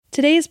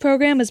Today's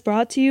program is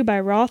brought to you by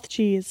Roth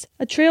Cheese,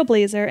 a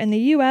trailblazer in the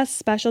U.S.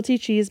 specialty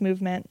cheese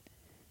movement.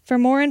 For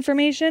more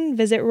information,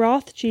 visit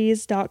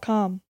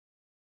rothcheese.com.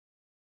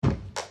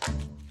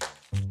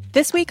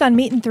 This week on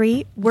Meat and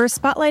Three, we're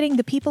spotlighting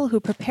the people who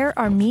prepare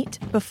our meat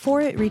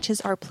before it reaches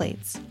our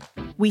plates.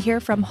 We hear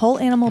from whole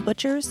animal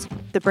butchers,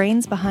 the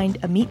brains behind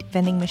a meat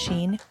vending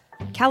machine,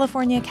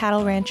 California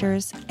cattle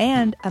ranchers,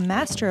 and a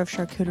master of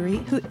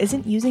charcuterie who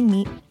isn't using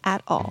meat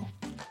at all.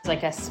 It's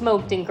like a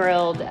smoked and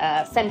grilled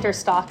center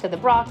stock of the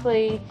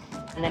broccoli,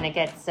 and then it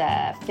gets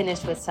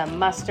finished with some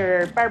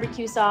mustard,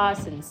 barbecue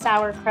sauce, and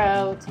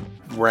sauerkraut.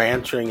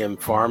 Ranching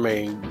and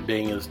farming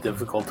being as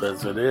difficult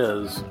as it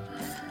is,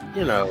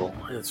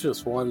 it's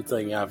just one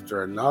thing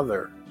after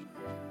another.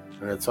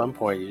 And at some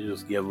point, you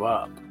just give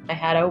up. I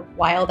had a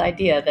wild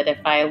idea that if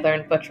I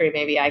learned butchery,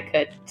 maybe I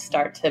could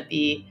start to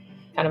be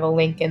kind of a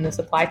link in the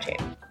supply chain.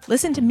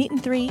 Listen to Meat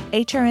and Three,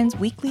 HRN's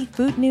weekly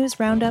food news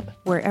roundup,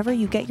 wherever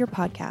you get your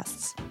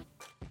podcasts.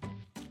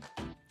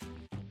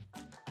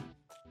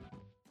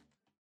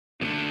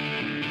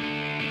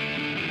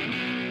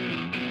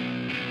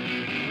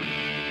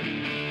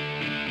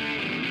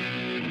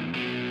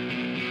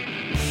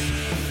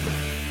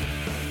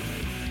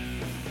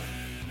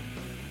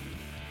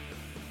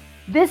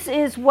 This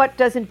is What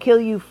Doesn't Kill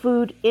You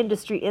Food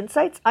Industry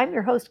Insights. I'm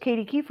your host,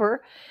 Katie Kiefer,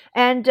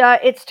 and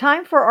it's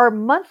time for our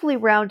monthly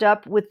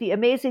roundup with the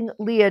amazing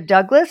Leah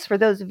Douglas. For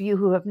those of you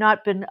who have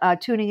not been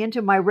tuning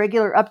into my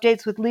regular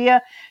updates with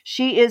Leah,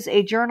 she is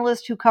a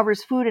journalist who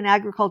covers food and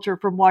agriculture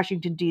from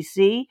Washington,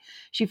 D.C.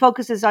 She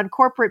focuses on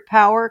corporate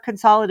power,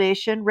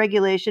 consolidation,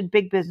 regulation,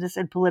 big business,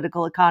 and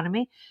political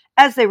economy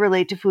as they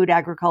relate to food,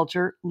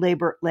 agriculture,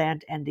 labor,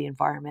 land, and the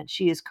environment.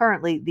 She is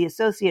currently the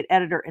associate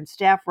editor and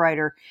staff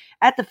writer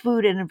at the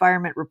Food and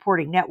Environment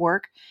Reporting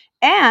Network.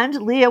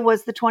 And Leah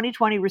was the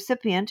 2020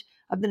 recipient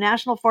of the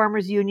National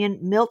Farmers Union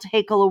Milt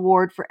Hakel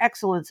Award for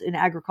Excellence in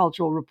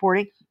Agricultural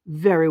Reporting,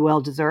 very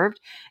well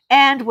deserved,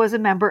 and was a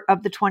member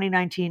of the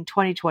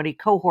 2019-2020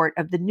 cohort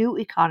of the New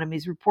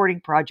Economies Reporting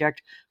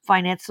Project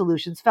Finance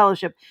Solutions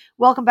Fellowship.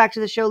 Welcome back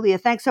to the show, Leah.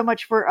 Thanks so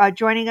much for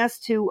joining us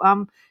to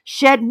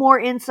shed more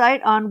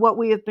insight on what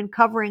we have been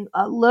covering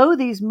low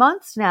these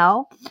months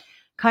now.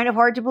 Kind of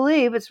hard to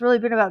believe. It's really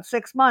been about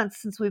 6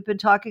 months since we've been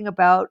talking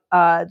about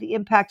the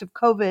impact of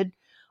COVID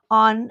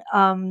on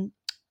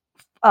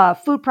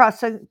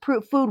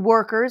food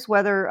workers,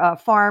 whether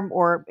farm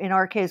or, in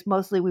our case,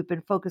 mostly we've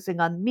been focusing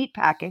on meat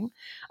packing.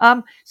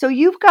 So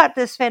you've got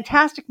this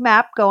fantastic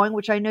map going,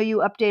 which I know you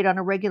update on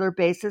a regular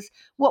basis.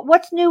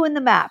 What's new in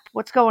the map?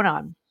 What's going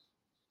on?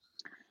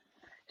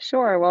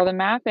 Sure. Well, the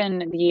map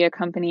and the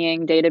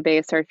accompanying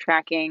database are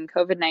tracking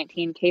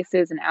COVID-19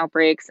 cases and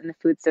outbreaks in the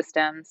food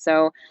system.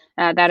 So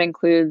that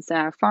includes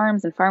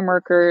farms and farm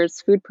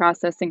workers, food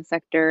processing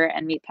sector,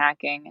 and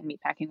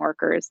meatpacking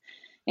workers.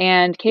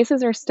 And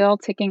cases are still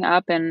ticking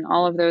up in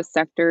all of those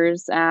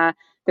sectors. The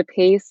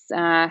pace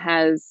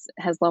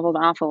has leveled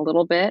off a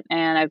little bit,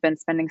 and I've been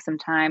spending some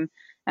time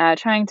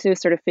trying to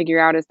sort of figure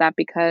out, is that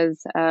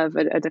because of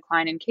a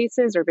decline in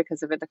cases or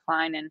because of a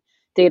decline in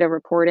data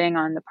reporting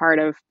on the part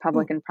of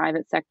public and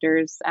private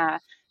sectors.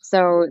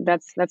 So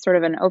that's sort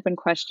of an open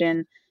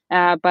question,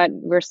 but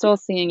we're still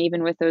seeing,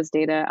 even with those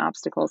data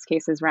obstacles,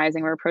 cases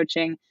rising. We're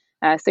approaching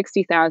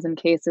 60,000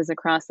 cases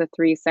across the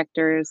three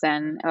sectors,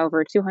 and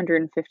over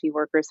 250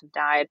 workers have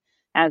died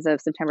as of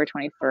September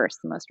 21st,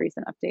 the most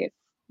recent update.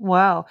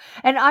 Wow.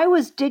 And I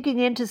was digging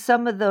into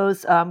some of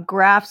those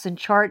graphs and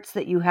charts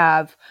that you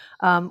have.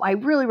 I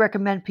really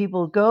recommend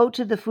people go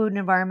to the Food and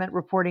Environment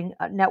Reporting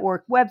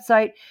Network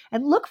website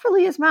and look for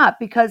Leah's map,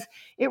 because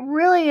it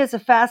really is a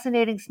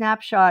fascinating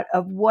snapshot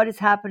of what is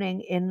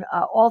happening in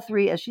all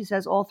three, as she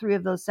says, all three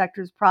of those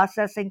sectors: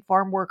 processing,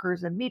 farm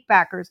workers, and meat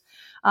packers,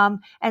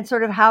 and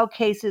sort of how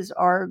cases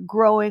are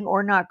growing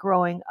or not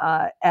growing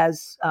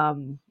as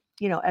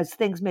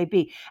things may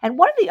be. And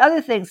one of the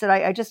other things that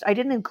I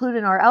didn't include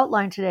in our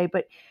outline today,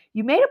 but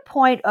you made a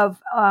point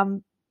of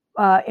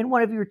in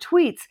one of your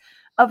tweets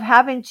of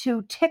having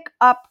to tick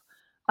up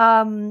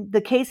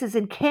the cases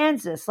in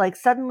Kansas. Like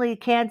suddenly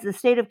the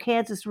state of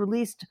Kansas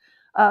released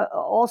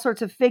all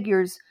sorts of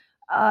figures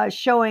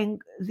showing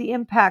the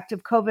impact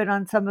of COVID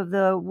on some of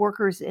the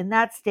workers in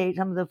that state,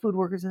 some of the food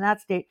workers in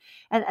that state.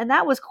 And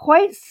that was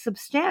quite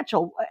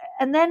substantial.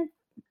 And then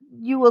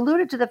you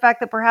alluded to the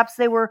fact that perhaps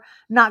they were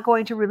not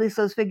going to release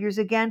those figures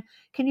again.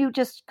 Can you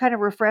just kind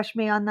of refresh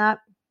me on that?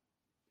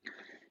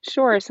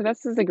 Sure. So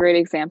this is a great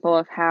example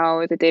of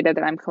how the data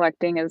that I'm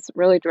collecting is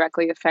really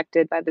directly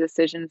affected by the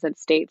decisions that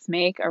states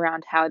make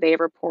around how they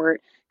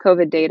report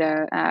COVID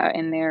data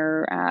in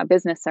their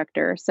business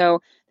sector.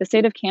 So the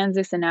state of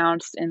Kansas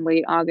announced in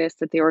late August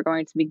that they were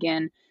going to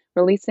begin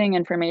releasing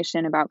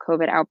information about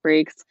COVID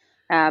outbreaks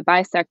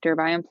by sector,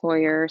 by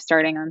employer,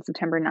 starting on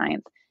September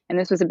 9th. And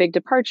this was a big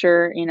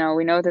departure. We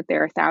know that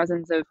there are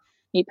thousands of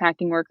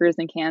meatpacking workers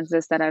in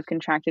Kansas that have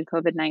contracted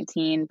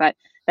COVID-19, but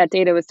that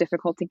data was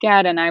difficult to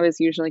get, and I was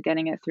usually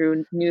getting it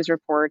through news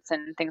reports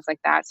and things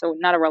like that. So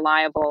not a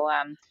reliable,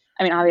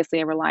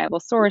 obviously a reliable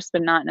source,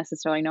 but not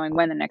necessarily knowing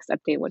when the next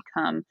update would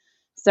come.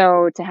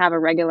 So to have a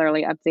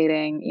regularly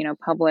updating,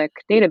 public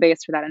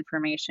database for that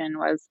information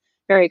was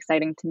very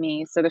exciting to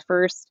me. So the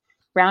first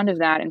round of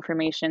that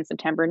information,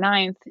 September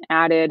 9th,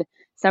 added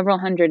several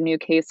hundred new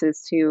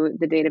cases to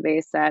the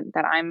database that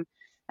I'm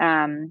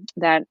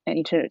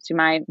to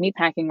my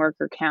meatpacking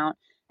worker count.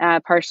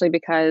 Partially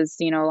because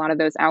a lot of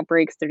those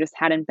outbreaks there just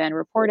hadn't been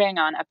reporting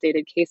on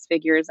updated case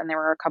figures, and there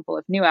were a couple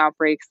of new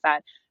outbreaks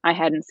that I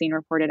hadn't seen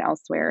reported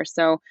elsewhere.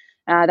 So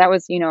that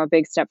was a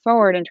big step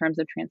forward in terms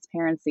of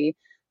transparency.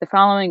 The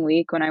following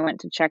week, when I went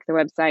to check the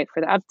website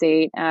for the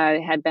update,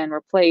 it had been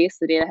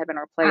replaced. The data had been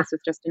replaced with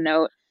just a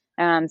note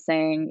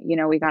saying,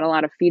 we got a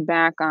lot of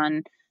feedback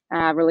on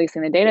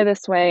releasing the data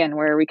this way, and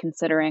we're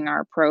reconsidering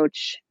our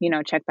approach.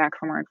 Check back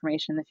for more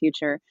information in the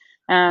future.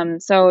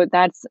 So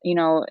that's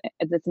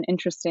an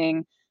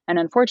interesting and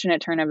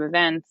unfortunate turn of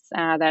events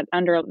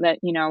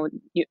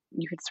you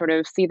could sort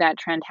of see that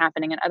trend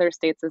happening in other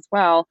states as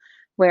well,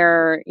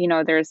 where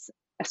there's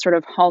a sort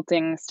of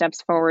halting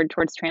steps forward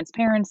towards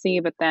transparency,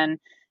 but then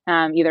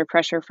either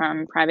pressure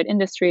from private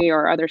industry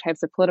or other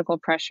types of political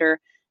pressure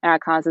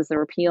causes the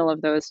repeal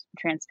of those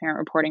transparent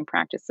reporting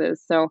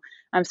practices. So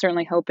I'm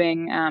certainly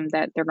hoping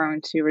that they're going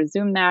to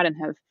resume that and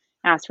have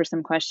asked for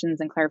some questions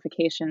and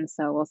clarifications.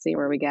 So we'll see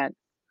where we get.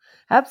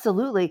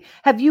 Absolutely.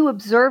 Have you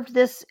observed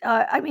this?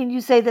 You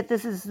say that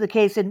this is the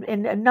case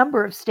in a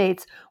number of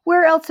states.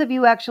 Where else have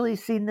you actually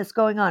seen this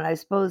going on? I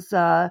suppose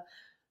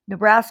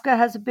Nebraska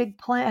has a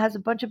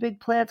bunch of big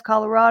plants.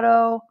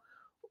 Colorado,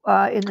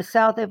 in the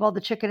South, they have all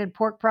the chicken and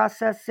pork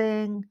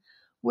processing.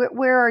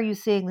 Where are you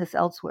seeing this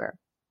elsewhere?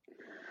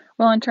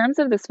 Well, in terms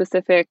of the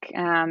specific,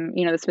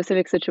 the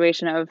specific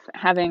situation of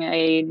having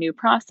a new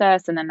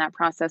process and then that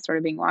process sort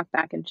of being walked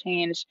back and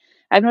changed,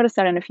 I've noticed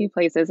that in a few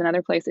places.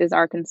 Another place is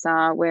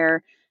Arkansas,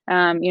 where,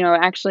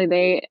 actually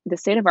the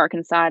state of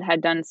Arkansas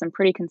had done some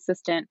pretty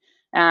consistent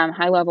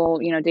high level,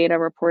 data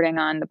reporting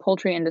on the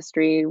poultry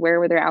industry. Where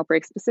were there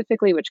outbreaks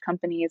specifically, which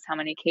companies, how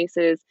many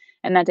cases,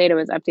 and that data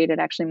was updated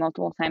actually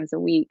multiple times a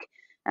week.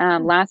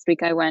 Last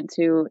week I went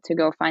to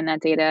go find that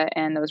data,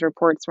 and those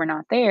reports were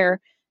not there.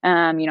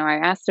 I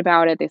asked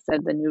about it. They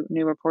said the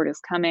new report is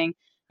coming,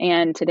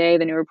 and today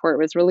the new report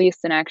was released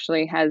and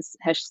actually has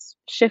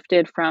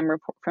shifted from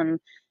reporting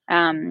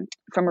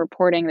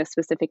the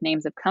specific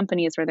names of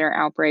companies where there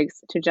are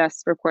outbreaks to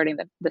just reporting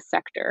the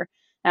sector.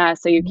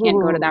 So you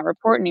can't go to that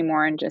report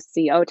anymore and just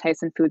see, oh,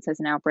 Tyson Foods has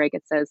an outbreak.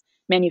 It says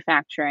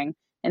manufacturing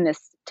in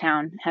this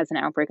town has an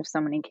outbreak of so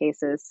many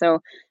cases. So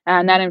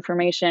that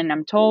information,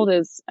 I'm told,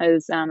 is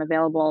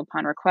available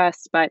upon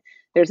request, but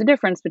there's a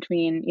difference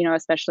between,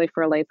 especially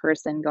for a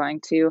layperson going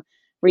to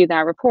read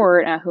that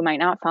report who might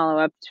not follow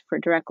up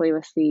directly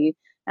with the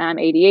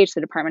ADH,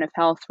 the Department of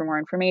Health, for more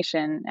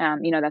information.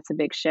 That's a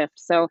big shift.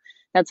 So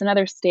that's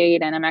another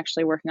state, and I'm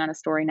actually working on a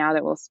story now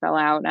that will spell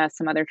out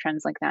some other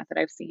trends like that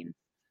I've seen.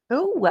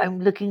 Oh, I'm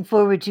looking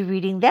forward to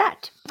reading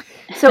that.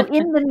 So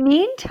in the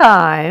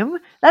meantime,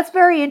 that's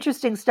very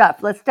interesting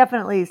stuff. I'm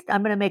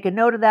going to make a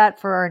note of that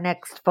for our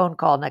next phone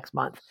call next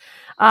month.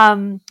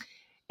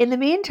 In the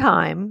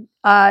meantime,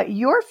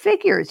 your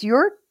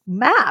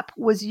map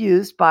was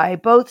used by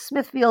both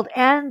Smithfield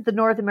and the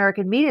North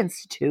American Meat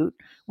Institute,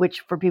 which,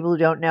 for people who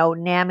don't know,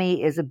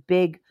 NAMI is a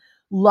big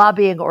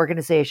lobbying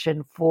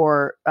organization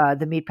for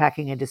the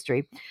meatpacking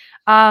industry.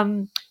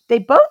 They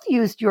both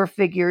used your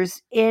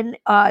figures in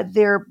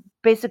their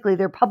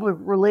public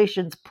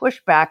relations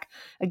pushback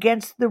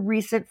against the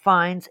recent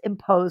fines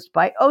imposed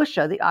by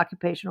OSHA, the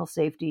Occupational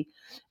Safety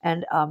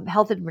and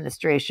Health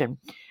Administration.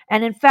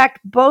 And in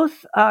fact,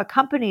 both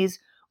companies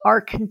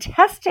are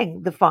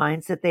contesting the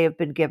fines that they have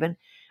been given.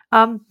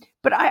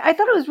 But I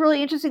thought it was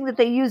really interesting that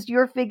they used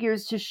your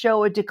figures to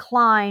show a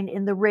decline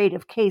in the rate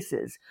of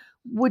cases.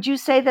 Would you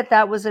say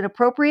that was an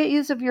appropriate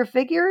use of your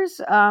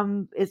figures,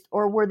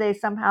 or were they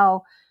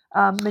somehow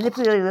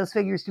manipulating those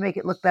figures to make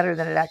it look better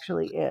than it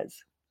actually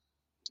is?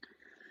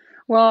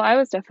 Well, I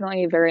was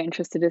definitely very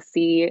interested to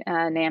see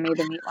NAMI,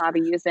 the meat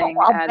lobby, using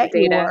the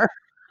data.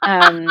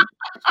 I'm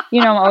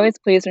always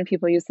pleased when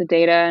people use the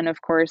data, and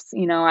of course,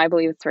 I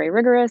believe it's very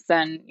rigorous,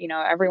 and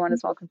everyone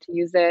is welcome to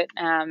use it.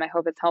 I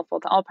hope it's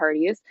helpful to all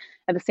parties.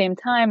 At the same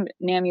time,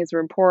 NAMI's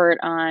report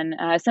on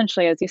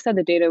essentially, as you said,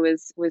 the data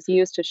was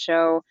used to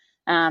show,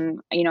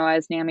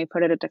 as NAMI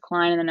put it, a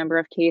decline in the number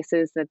of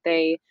cases that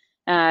they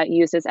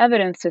used as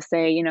evidence to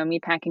say,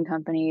 meatpacking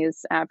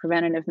companies'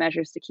 preventative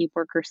measures to keep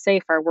workers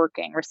safe are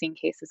working. We're seeing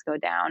cases go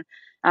down.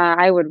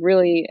 I would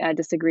really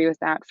disagree with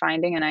that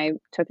finding, and I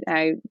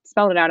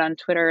spelled it out on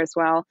Twitter as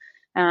well.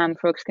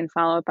 Folks can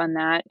follow up on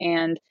that.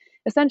 And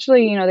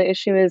essentially, the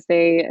issue is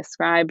they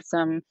ascribed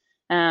some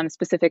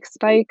specific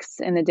spikes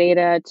in the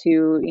data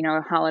to,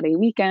 holiday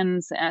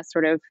weekends,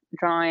 sort of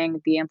drawing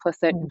the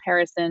implicit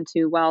comparison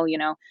to,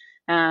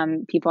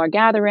 people are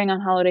gathering on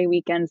holiday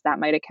weekends. That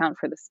might account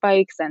for the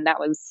spikes. And that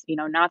was,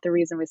 not the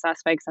reason we saw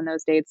spikes on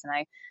those dates. And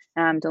I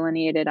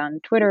delineated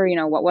on Twitter,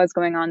 what was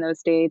going on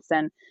those dates.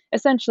 And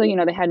essentially,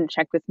 they hadn't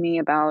checked with me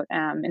about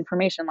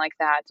information like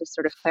that to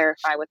sort of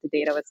clarify what the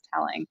data was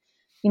telling.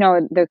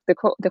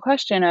 The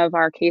question of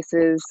our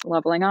cases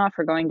leveling off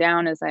or going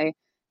down, as I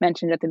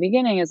mentioned at the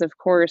beginning is, of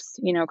course,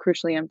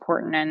 crucially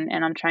important,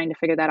 and I'm trying to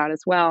figure that out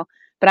as well.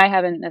 But I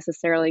haven't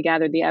necessarily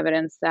gathered the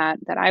evidence that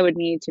I would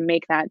need to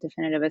make that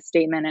definitive a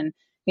statement. And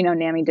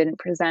NAMI didn't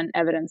present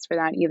evidence for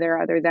that either,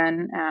 other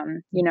than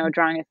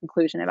drawing a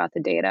conclusion about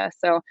the data.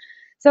 So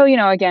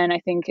again, I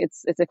think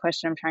it's a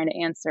question I'm trying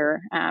to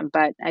answer,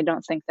 but I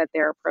don't think that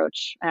their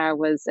approach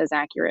was as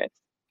accurate.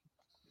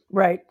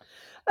 Right.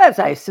 As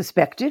I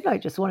suspected, I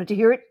just wanted to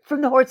hear it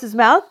from the horse's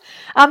mouth.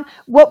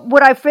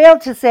 What I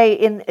failed to say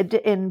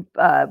in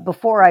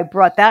before I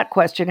brought that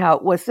question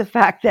out was the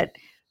fact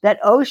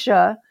that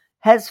OSHA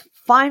has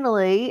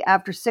finally,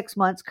 after 6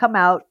 months, come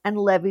out and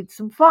levied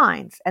some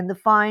fines, and the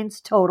fines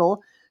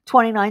total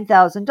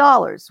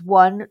 $29,000.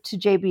 One to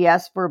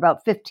JBS for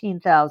about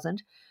 $15,000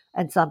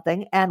 and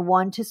something, and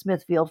one to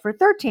Smithfield for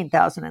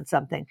 $13,000 and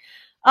something.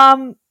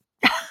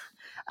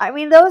 I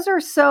mean, those are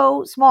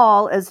so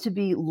small as to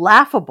be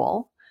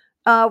laughable.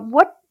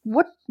 What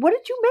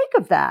did you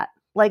make of that?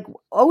 Like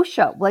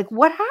OSHA, like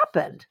what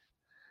happened?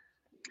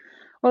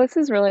 Well, this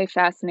is really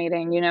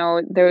fascinating.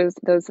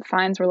 Those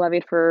fines were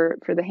levied for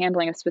the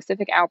handling of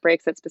specific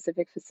outbreaks at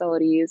specific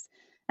facilities,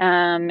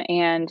 and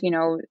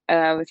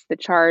with the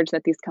charge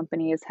that these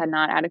companies had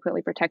not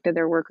adequately protected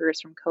their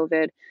workers from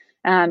COVID.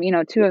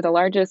 Two of the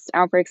largest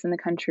outbreaks in the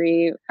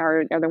country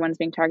are the ones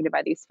being targeted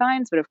by these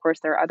fines, but of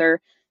course there are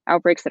other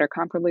outbreaks that are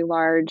comparably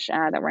large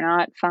that were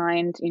not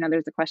fined.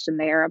 There's a question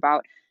there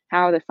about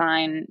how the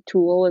fine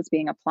tool is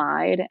being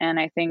applied. And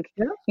I think,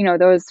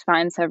 those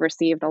fines have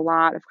received a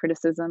lot of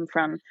criticism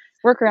from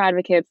worker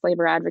advocates,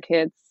 labor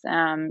advocates,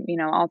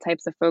 all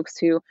types of folks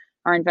who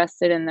are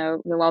invested in the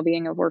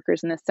well-being of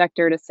workers in this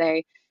sector, to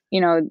say,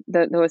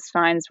 those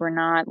fines were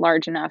not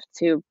large enough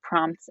to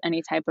prompt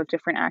any type of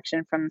different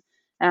action from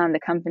the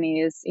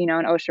companies. And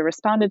OSHA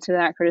responded to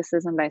that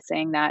criticism by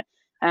saying that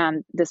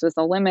this was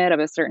the limit of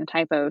a certain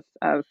type of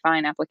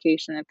fine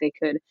application that they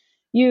could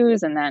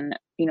use. And then,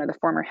 the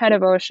former head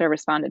of OSHA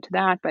responded to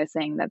that by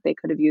saying that they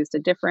could have used a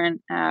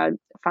different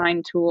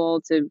fine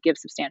tool to give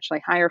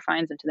substantially higher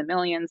fines into the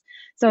millions.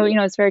 So,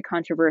 it's very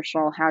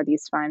controversial how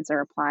these fines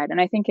are applied.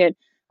 And I think it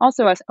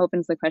also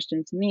opens the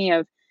question to me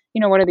of,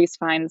 what are these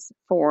fines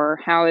for?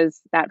 How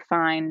is that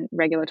fine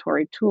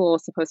regulatory tool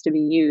supposed to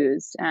be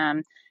used?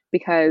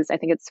 Because I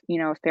think it's,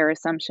 a fair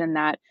assumption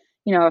that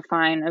a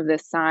fine of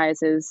this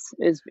size is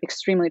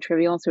extremely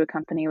trivial to a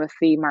company with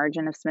the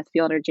margin of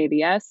Smithfield or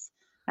JBS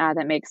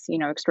that makes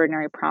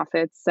extraordinary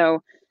profits.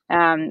 So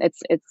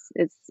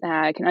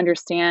I can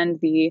understand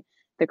the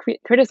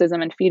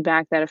criticism and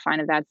feedback that a fine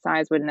of that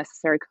size would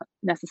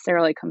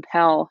necessarily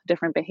compel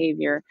different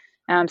behavior.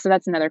 So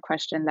that's another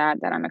question that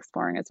I'm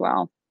exploring as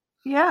well.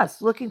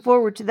 Yes, looking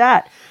forward to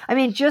that. I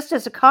mean, just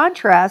as a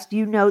contrast,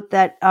 you note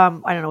that, I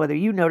don't know whether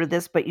you noted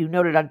this, but you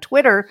noted on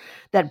Twitter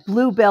that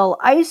Bluebell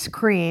ice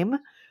cream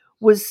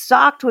was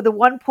socked with a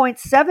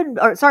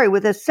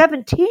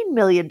 $17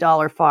 million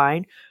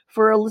fine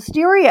for a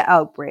listeria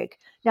outbreak.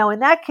 Now, in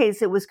that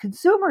case, it was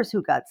consumers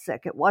who got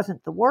sick. It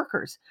wasn't the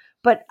workers.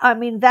 But I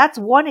mean, that's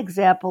one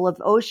example of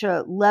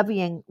OSHA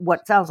levying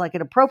what sounds like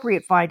an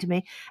appropriate fine to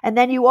me. And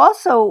then I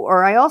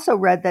also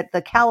read that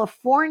the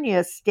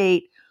California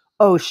state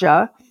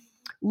OSHA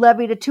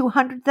levied a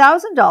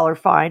 $200,000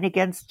 fine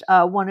against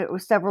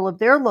several of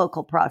their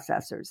local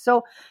processors.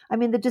 So, I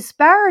mean, the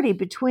disparity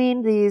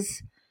between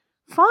these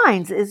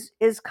fines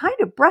is kind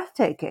of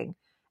breathtaking.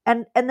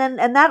 And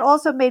that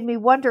also made me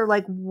wonder,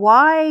 like,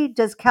 why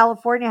does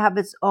California have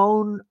its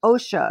own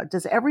OSHA?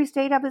 Does every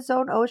state have its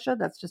own OSHA?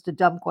 That's just a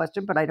dumb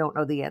question, but I don't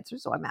know the answer,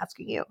 so I'm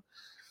asking you.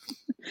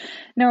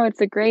 No,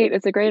 it's a great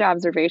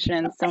observation.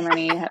 And so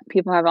many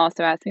people have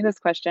also asked me this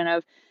question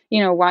of,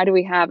 why do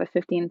we have a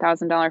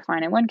 $15,000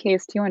 fine in one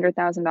case,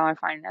 $200,000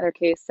 fine in another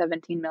case,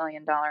 $17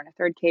 million in a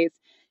third case?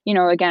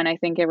 Again, I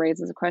think it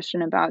raises a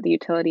question about the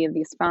utility of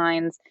these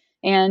fines.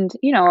 And,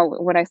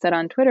 what I said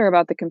on Twitter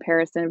about the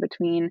comparison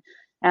between,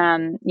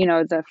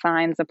 the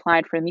fines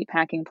applied for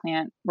meatpacking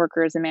plant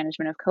workers and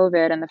management of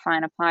COVID and the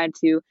fine applied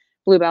to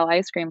Bluebell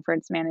ice cream for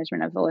its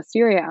management of the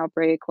listeria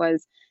outbreak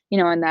was,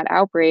 in that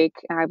outbreak,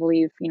 I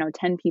believe,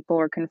 10 people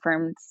were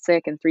confirmed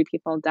sick and 3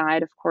 people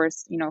died. Of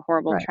course,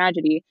 horrible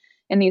tragedy.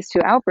 In these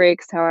two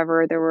outbreaks,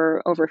 however, there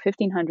were over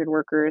 1,500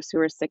 workers who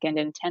were sickened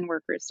and 10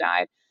 workers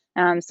died.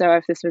 So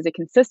if this was a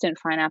consistent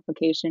fine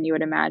application, you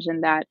would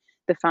imagine that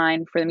the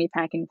fine for the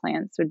meatpacking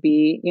plants would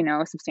be,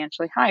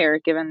 substantially higher,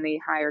 given the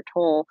higher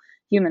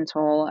human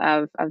toll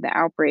of the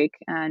outbreak,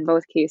 in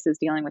both cases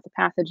dealing with a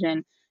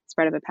pathogen,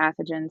 spread of a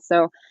pathogen.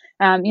 So,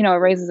 it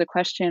raises a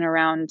question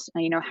around,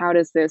 how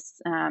does this,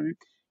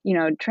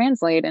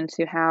 translate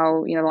into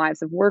how, the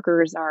lives of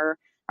workers are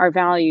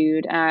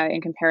valued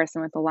in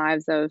comparison with the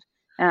lives of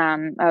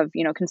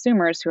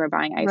consumers who are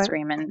buying ice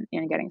cream and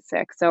getting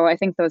sick. So I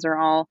think those are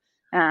all,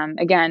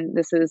 again,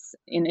 this is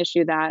an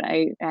issue that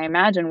I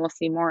imagine we'll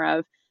see more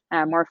of,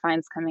 more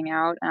fines coming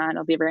out, and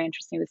it'll be very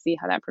interesting to see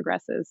how that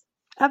progresses.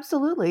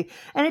 Absolutely.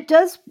 And it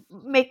does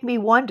make me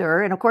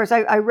wonder. And of course,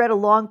 I read a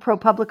long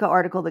ProPublica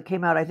article that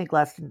came out, I think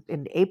last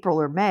in April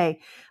or May,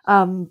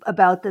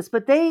 about this.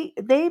 But they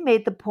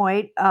made the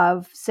point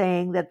of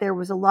saying that there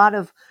was a lot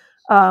of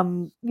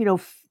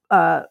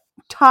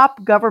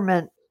top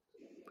government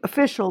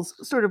officials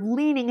sort of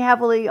leaning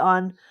heavily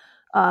on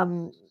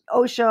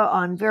OSHA,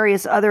 on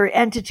various other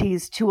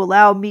entities to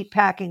allow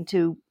meatpacking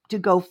to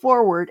go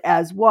forward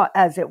as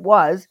it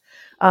was.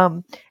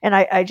 And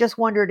I just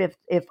wondered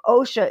if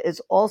OSHA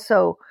is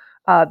also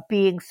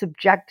being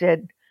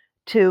subjected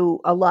to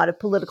a lot of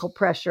political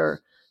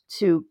pressure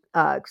to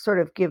sort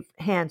of give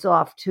hands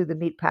off to the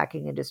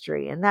meatpacking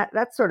industry. And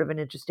that's sort of an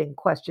interesting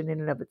question in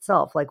and of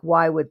itself. Like,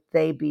 why would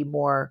they be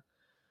more?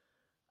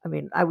 I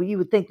mean, you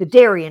would think the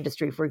dairy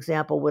industry, for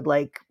example, would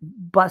like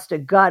bust a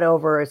gut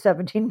over a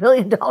 $17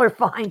 million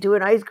fine to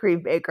an ice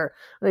cream maker.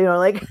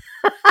 Like,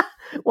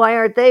 why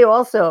aren't they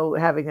also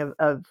having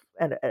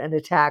an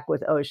attack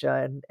with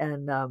OSHA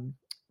and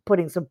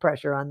putting some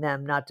pressure on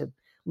them not to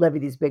levy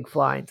these big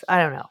fines? I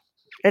don't know.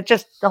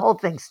 The whole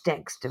thing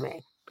stinks to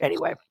me.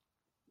 Anyway,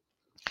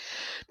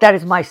 that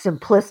is my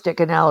simplistic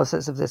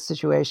analysis of this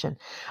situation.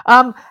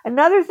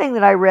 Another thing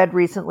that I read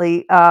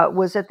recently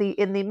was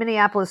in the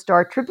Minneapolis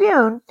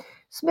Star-Tribune.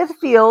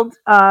 Smithfield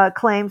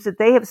claims that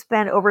they have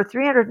spent over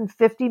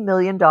 $350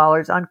 million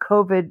on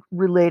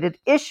COVID-related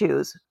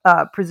issues,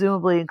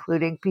 presumably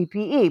including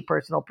PPE,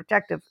 personal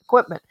protective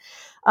equipment.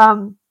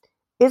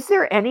 Is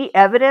there any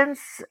evidence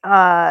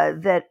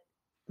that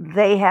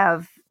they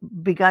have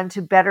begun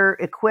to better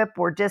equip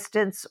or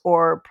distance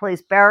or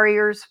place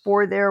barriers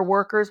for their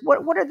workers? What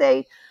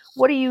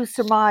do you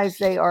surmise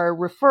they are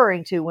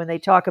referring to when they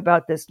talk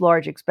about this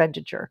large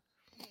expenditure?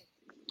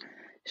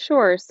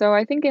 Sure. So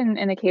I think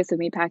in the case of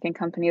meatpacking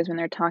companies, when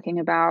they're talking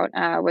about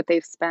what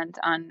they've spent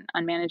on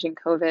managing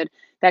COVID,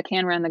 that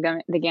can run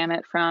the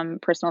gamut from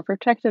personal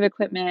protective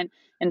equipment,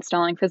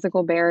 installing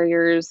physical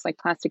barriers like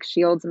plastic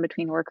shields in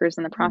between workers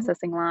in the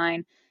processing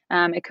line.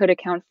 It could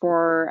account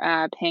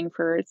for paying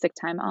for sick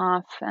time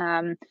off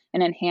and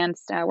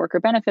enhanced worker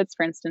benefits.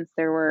 For instance,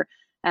 there were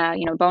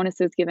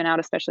bonuses given out,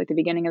 especially at the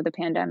beginning of the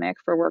pandemic,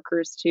 for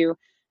workers to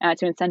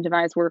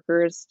incentivize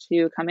workers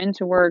to come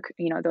into work.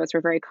 Those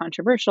were very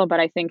controversial, but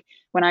I think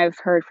when I've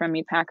heard from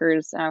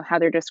meatpackers how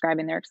they're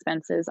describing their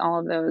expenses, all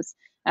of those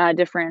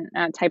different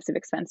types of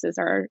expenses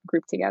are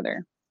grouped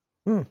together.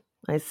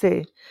 I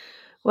see.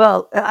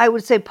 Well, I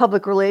would say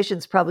public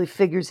relations probably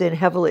figures in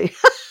heavily.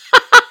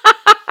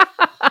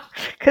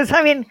 Because,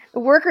 I mean,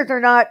 workers are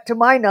not, to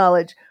my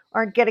knowledge,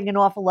 aren't getting an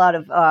awful lot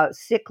of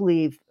sick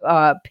leave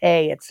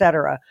pay, et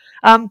cetera.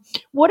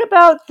 What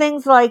about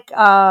things like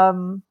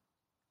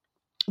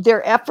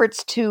their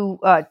efforts to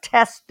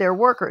test their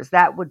workers?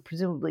 That would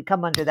presumably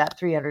come under that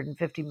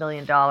 $350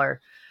 million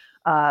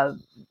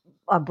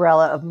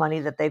umbrella of money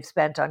that they've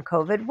spent on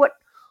COVID. What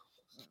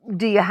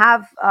do you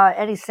have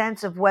any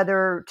sense of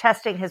whether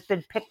testing has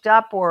been picked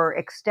up or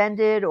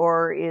extended,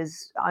 or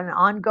is an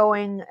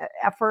ongoing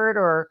effort,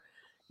 or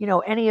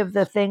any of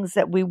the things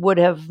that we would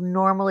have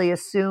normally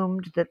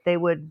assumed that they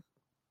would,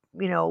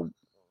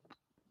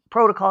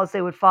 protocols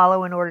they would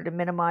follow in order to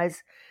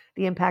minimize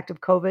the impact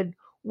of COVID?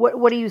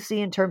 What do you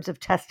see in terms of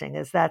testing?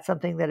 Is that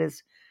something that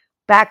is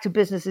back to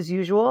business as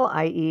usual,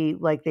 i.e.,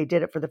 like they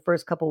did it for the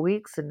first couple of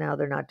weeks and now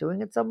they're not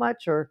doing it so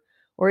much, or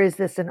is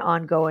this an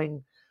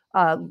ongoing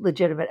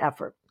legitimate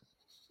effort?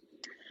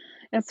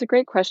 That's a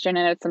great question,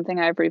 and it's something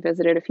I've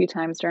revisited a few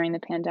times during the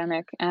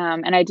pandemic.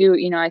 And I do,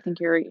 I think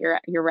you're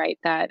right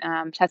that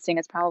testing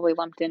is probably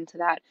lumped into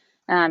that.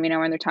 When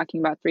they're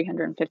talking about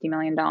 $350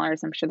 million,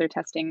 I'm sure their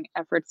testing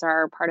efforts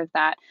are part of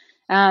that.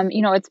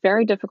 It's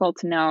very difficult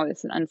to know.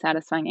 It's an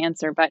unsatisfying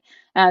answer, but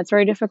it's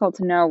very difficult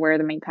to know where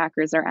the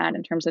meatpackers are at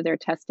in terms of their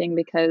testing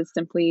because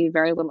simply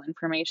very little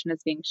information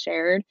is being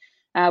shared.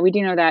 We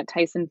do know that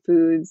Tyson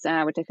Foods,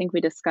 which I think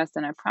we discussed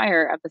in a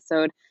prior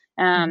episode,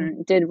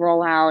 did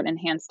roll out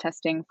enhanced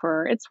testing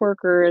for its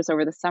workers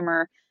over the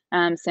summer,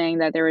 saying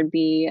that there would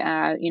be,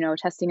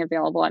 testing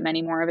available at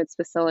many more of its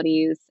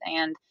facilities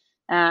and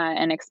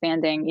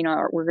expanding,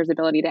 our workers'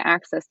 ability to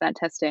access that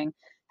testing.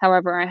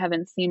 However, I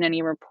haven't seen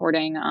any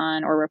reporting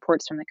on or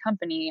reports from the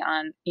company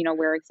on,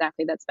 where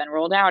exactly that's been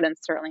rolled out, and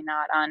certainly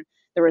not on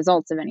the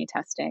results of any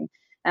testing.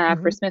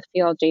 For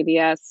Smithfield,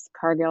 JBS,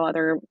 Cargill,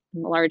 other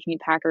large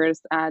meat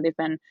packers, they've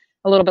been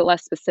a little bit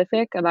less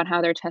specific about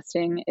how their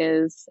testing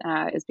is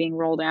being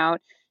rolled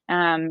out.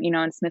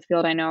 In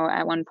Smithfield, I know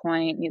at one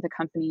point the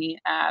company,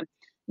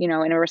 in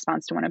a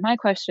response to one of my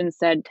questions,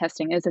 said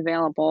testing is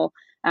available.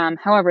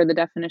 However, the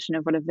definition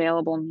of what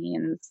available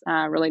means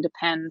really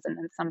depends. And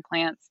in some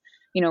plants,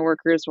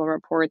 workers will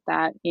report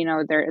that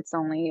it's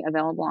only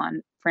available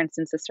on, for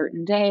instance, a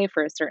certain day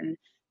for a certain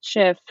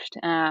shift,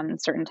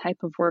 certain type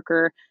of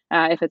worker,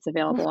 if it's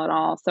available at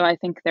all. So I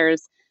think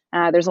there's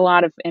a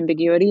lot of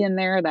ambiguity in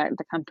there that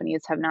the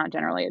companies have not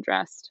generally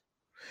addressed.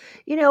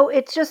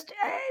 It's just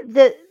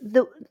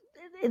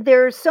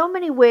there are so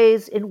many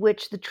ways in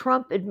which the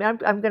Trump,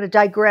 I'm going to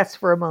digress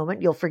for a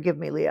moment. You'll forgive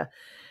me, Leah.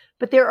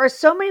 But there are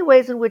so many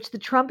ways in which the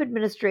Trump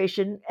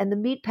administration and the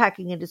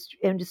meatpacking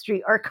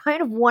industry are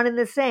kind of one and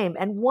the same.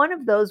 And one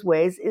of those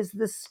ways is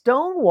the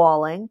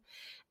stonewalling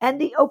and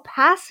the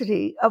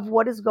opacity of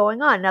what is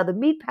going on. Now, the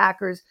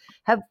meatpackers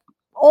have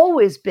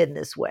always been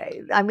this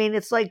way. I mean,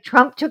 it's like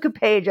Trump took a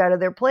page out of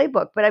their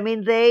playbook, but I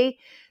mean, they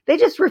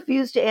just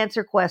refuse to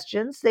answer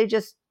questions. They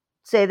just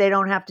say they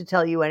don't have to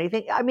tell you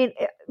anything. I mean,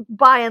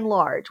 by and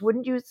large,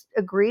 wouldn't you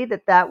agree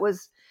that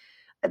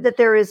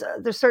there's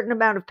a certain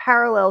amount of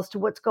parallels to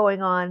what's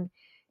going on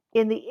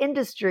in the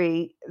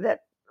industry that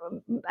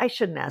I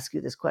shouldn't ask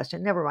you this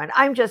question. Never mind.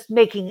 I'm just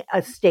making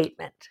a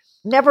statement.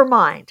 Never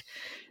mind.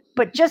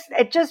 But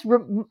it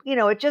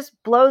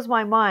just blows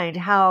my mind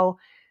how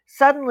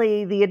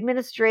suddenly the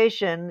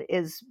administration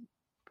is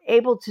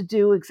able to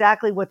do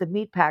exactly what the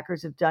meat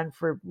packers have done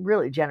for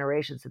really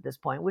generations at this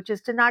point, which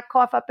is to not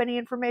cough up any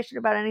information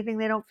about anything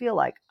they don't feel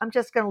like. I'm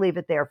just going to leave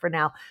it there for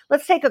now.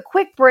 Let's take a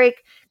quick break,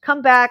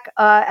 come back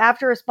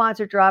after a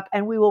sponsor drop,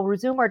 and we will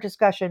resume our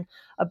discussion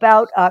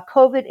about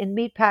COVID in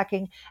meat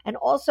packing and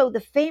also the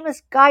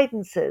famous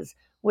guidances,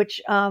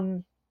 which,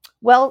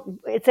 well,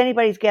 it's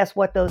anybody's guess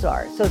what those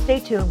are. So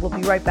stay tuned. We'll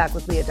be right back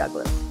with Leah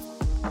Douglas.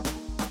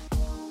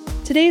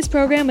 Today's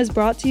program is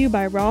brought to you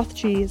by Roth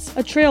Cheese,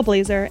 a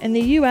trailblazer in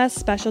the U.S.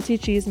 specialty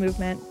cheese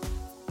movement.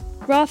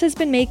 Roth has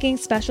been making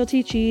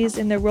specialty cheese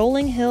in the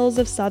rolling hills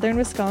of southern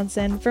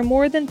Wisconsin for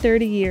more than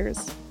 30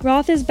 years.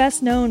 Roth is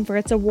best known for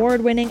its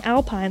award-winning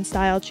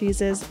Alpine-style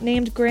cheeses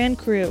named Grand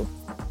Cru.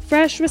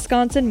 Fresh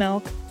Wisconsin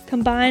milk,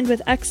 combined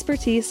with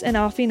expertise and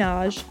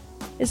affinage,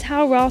 is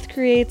how Roth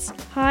creates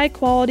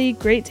high-quality,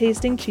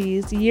 great-tasting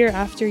cheese year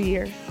after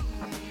year.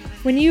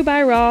 When you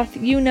buy Roth,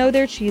 you know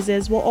their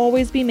cheeses will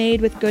always be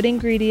made with good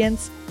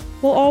ingredients,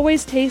 will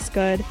always taste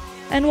good,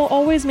 and will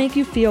always make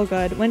you feel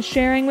good when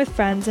sharing with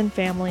friends and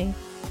family.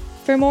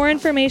 For more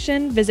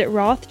information, visit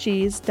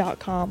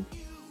rothcheese.com.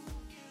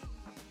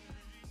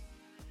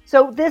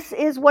 So this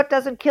is What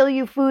Doesn't Kill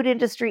You, Food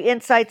Industry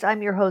Insights.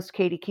 I'm your host,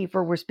 Katie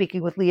Kiefer. We're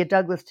speaking with Leah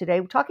Douglas today.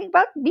 We're talking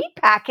about meat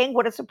packing.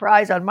 What a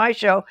surprise on my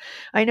show.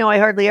 I know I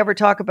hardly ever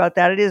talk about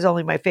that. It is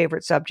only my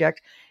favorite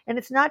subject. And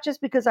it's not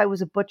just because I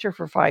was a butcher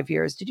for 5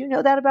 years. Did you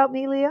know that about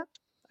me, Leah?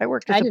 I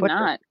worked as a butcher.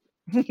 I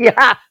did not.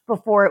 Yeah,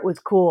 before it was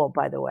cool,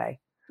 by the way.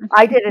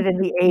 I did it in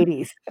the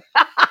 80s.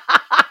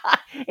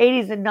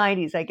 80s and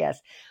 90s, I guess.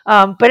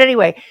 But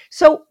anyway,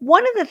 so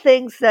one of the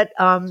things that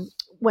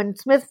when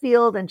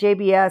Smithfield and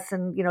JBS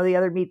and, the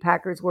other meat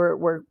packers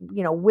were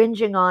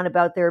whinging on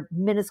about their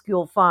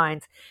minuscule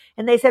fines,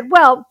 and they said,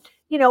 well,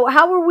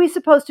 how are we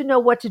supposed to know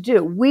what to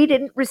do? We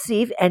didn't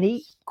receive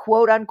any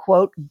quote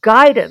unquote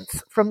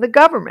guidance from the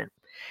government.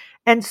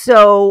 And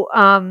so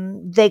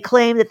they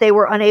claim that they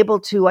were unable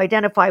to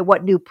identify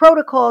what new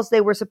protocols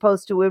they were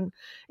supposed to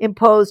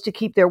impose to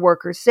keep their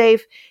workers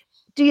safe.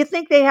 Do you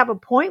think they have a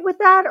point with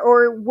that,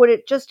 or would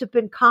it just have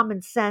been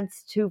common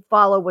sense to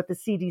follow what the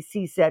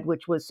CDC said,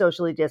 which was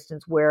socially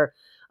distance, wear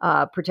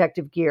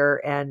protective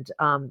gear, and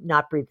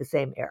not breathe the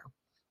same air?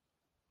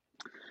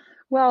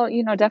 Well,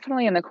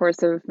 definitely in the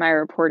course of my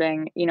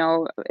reporting,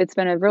 it's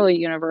been a really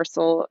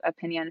universal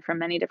opinion from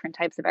many different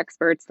types of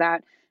experts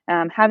that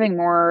having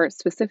more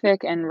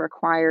specific and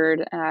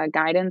required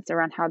guidance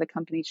around how the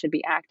company should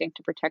be acting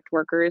to protect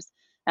workers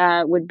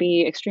would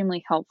be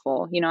extremely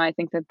helpful. I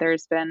think that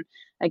there's been,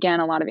 again,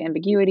 a lot of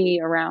ambiguity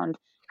around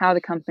how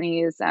the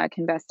companies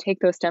can best take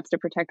those steps to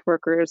protect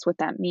workers, what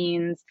that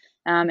means,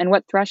 and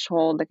what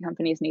threshold the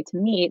companies need to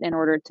meet in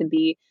order to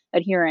be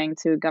adhering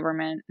to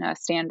government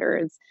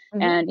standards.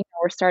 Mm-hmm. And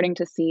we're starting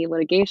to see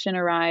litigation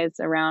arise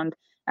around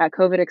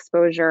COVID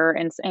exposure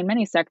in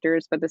many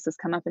sectors, but this has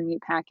come up in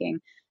meatpacking,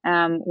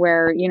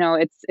 where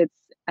it's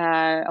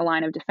a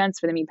line of defense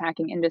for the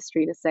meatpacking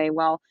industry to say,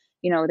 well,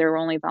 there were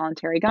only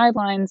voluntary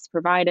guidelines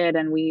provided,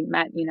 and we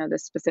met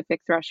this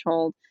specific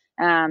threshold.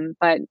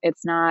 But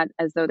it's not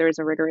as though there's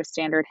a rigorous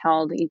standard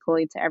held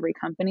equally to every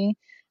company.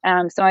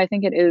 So I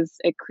think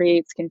it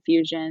creates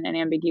confusion and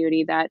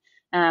ambiguity that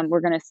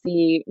we're going to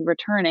see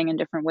returning in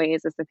different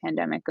ways as the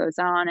pandemic goes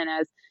on, and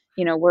as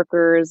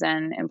workers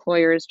and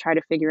employers try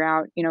to figure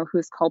out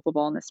who's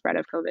culpable in the spread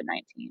of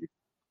COVID-19.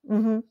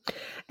 Mm-hmm.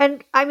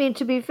 And I mean,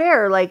 to be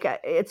fair,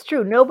 it's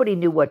true, nobody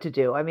knew what to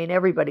do. I mean,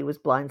 everybody was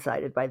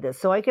blindsided by this,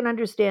 so I can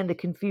understand the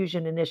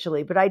confusion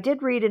initially. But I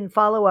did read in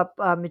follow-up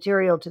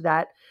material to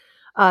that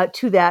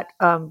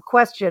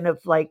question of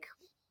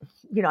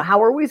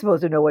how are we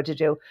supposed to know what to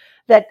do?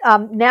 That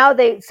now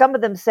some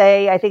of them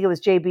say, I think it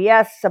was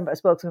JBS, a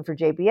spokesman for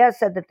JBS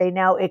said that they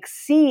now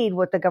exceed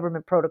what the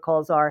government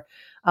protocols are,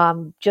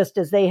 just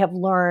as they have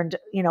learned,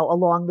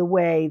 along the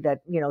way that,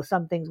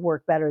 some things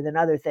work better than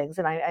other things.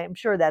 And I'm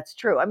sure that's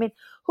true. I mean,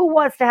 who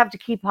wants to have to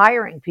keep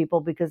hiring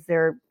people because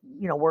their,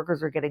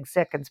 workers are getting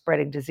sick and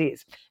spreading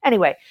disease?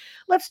 Anyway,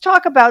 let's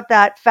talk about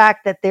that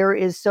fact that there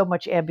is so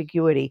much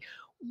ambiguity.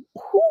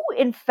 Who,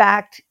 in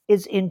fact,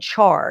 is in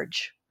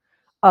charge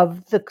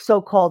of the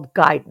so-called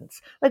guidance?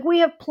 We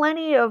have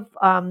plenty of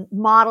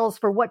models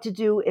for what to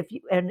do if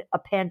a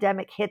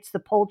pandemic hits the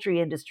poultry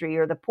industry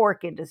or the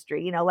pork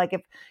industry.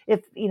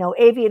 If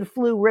avian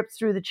flu rips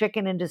through the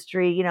chicken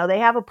industry, they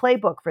have a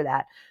playbook for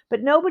that.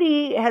 But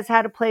nobody has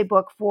had a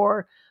playbook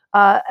for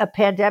a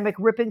pandemic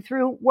ripping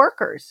through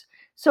workers.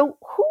 So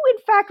who, in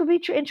fact would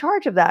be in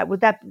charge of that?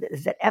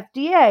 Is that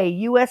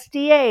FDA,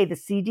 USDA, the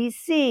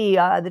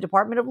CDC, the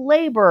Department of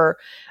Labor?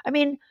 I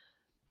mean,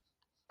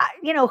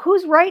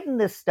 who's writing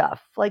this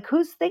stuff? Like,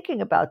 who's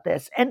thinking about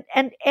this? And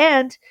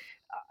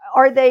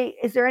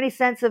is there any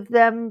sense of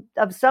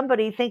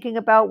somebody thinking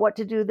about what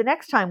to do the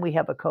next time we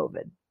have a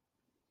COVID?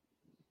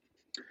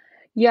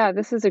 Yeah,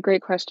 this is a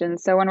great question.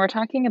 So when we're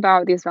talking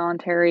about these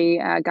voluntary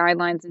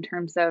guidelines in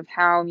terms of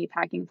how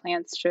meatpacking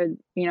plants should,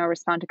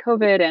 respond to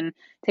COVID and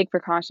take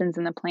precautions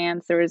in the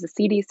plants, there was a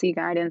CDC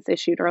guidance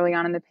issued early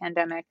on in the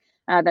pandemic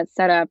that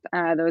set up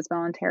those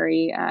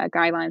voluntary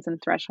guidelines and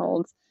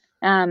thresholds.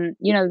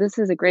 This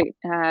is a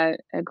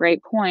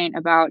great point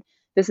about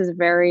this is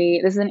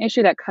an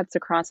issue that cuts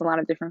across a lot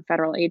of different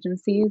federal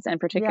agencies, and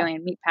particularly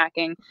in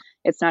meatpacking,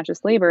 it's not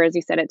just labor, as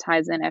you said, it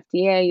ties in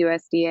FDA,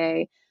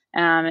 USDA.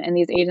 And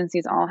these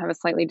agencies all have a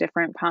slightly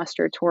different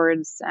posture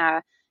towards,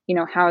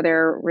 how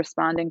they're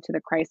responding to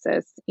the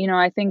crisis.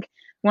 I think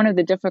one of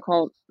the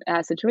difficult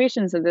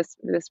situations of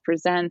this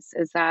presents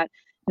is that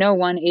no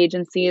one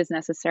agency is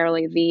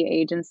necessarily the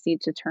agency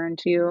to turn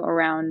to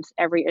around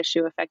every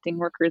issue affecting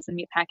workers in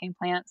meatpacking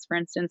plants, for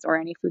instance, or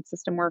any food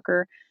system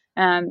worker.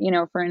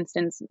 For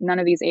instance, none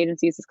of these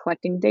agencies is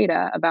collecting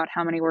data about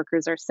how many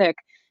workers are sick.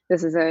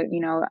 This is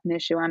an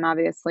issue I'm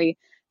obviously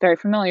very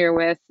familiar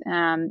with.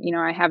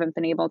 I haven't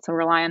been able to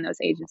rely on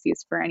those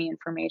agencies for any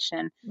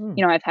information.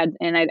 I've had,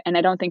 and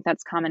I don't think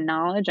that's common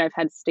knowledge. I've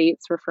had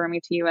states refer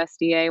me to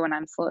USDA when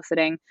I'm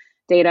soliciting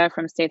data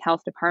from state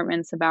health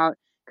departments about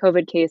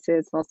COVID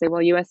cases. They'll say,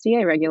 well,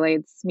 USDA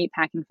regulates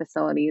meatpacking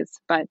facilities,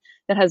 but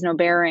that has no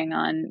bearing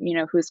on,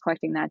 who's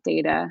collecting that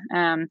data.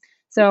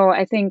 So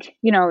I think,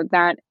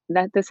 that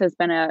this has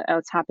been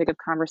a topic of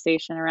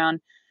conversation around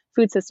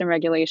food system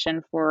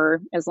regulation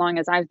for as long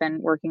as I've been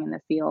working in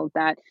the field,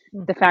 that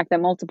the fact that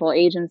multiple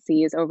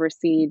agencies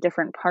oversee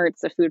different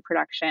parts of food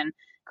production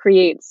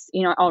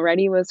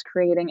already was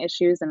creating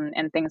issues,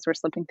 and things were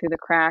slipping through the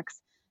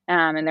cracks.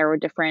 And there were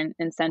different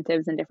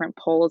incentives and different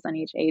pulls on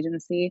each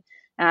agency.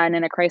 And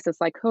in a crisis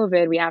like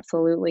COVID, we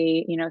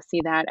absolutely,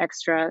 see that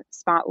extra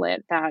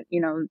spotlight that,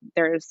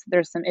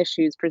 there's some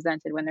issues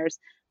presented when there's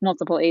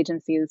multiple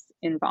agencies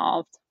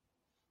involved.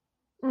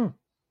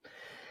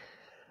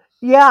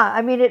 Yeah,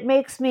 I mean, it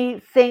makes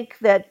me think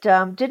that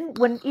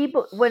when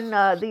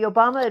the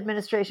Obama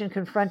administration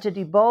confronted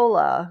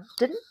Ebola,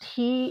 didn't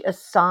he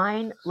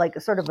assign like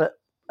a sort of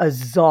a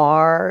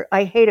czar?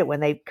 I hate it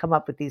when they come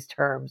up with these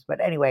terms, but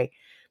anyway,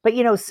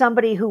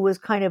 somebody who was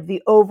kind of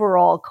the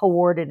overall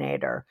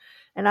coordinator,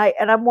 and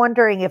I'm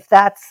wondering if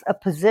that's a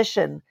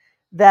position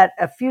that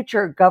a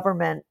future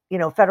government,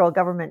 federal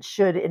government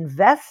should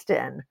invest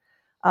in.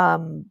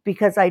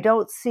 Because I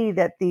don't see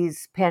that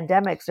these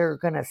pandemics are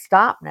going to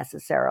stop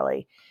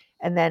necessarily.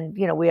 And then,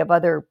 we have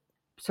other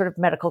sort of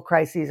medical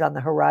crises on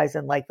the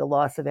horizon, like the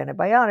loss of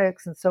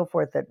antibiotics and so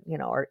forth that,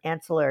 are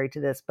ancillary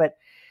to this. But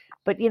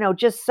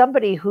just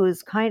somebody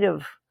who's kind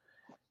of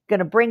going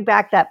to bring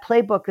back that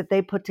playbook that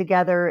they put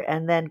together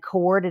and then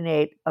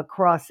coordinate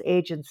across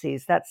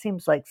agencies. That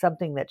seems like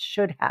something that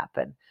should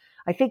happen.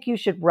 I think you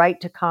should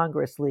write to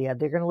Congress, Leah.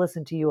 They're going to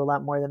listen to you a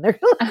lot more than they're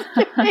going to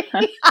listen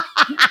to me.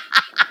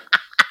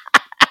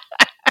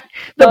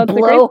 The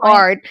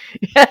blowhard.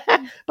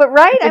 But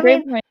right, I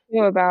mean, point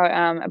too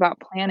about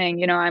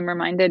planning. I'm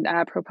reminded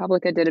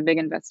ProPublica did a big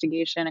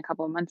investigation a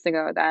couple of months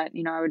ago that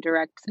I would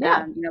direct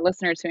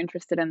listeners who are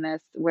interested in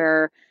this,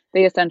 where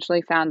they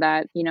essentially found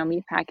that the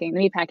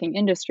meatpacking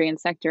industry and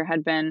sector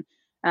had been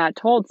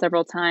told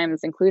several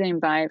times, including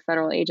by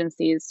federal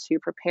agencies, to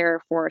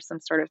prepare for some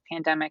sort of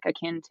pandemic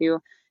akin to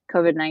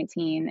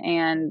COVID-19,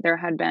 and there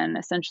had been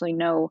essentially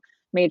no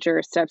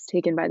major steps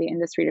taken by the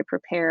industry to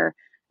prepare.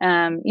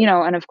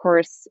 And of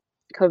course,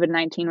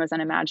 COVID-19 was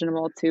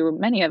unimaginable to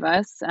many of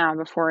us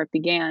before it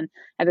began.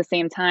 At the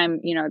same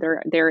time,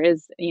 there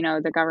is,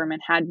 the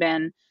government had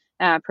been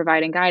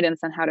providing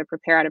guidance on how to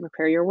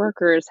prepare your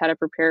workers, how to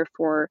prepare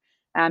for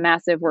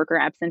massive worker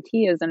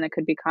absenteeism that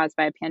could be caused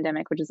by a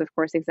pandemic, which is, of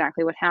course,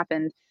 exactly what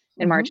happened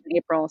in March and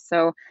April.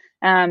 So,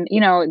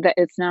 that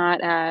it's not,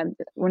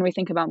 when we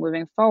think about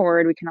moving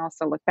forward, we can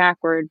also look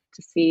backward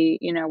to see,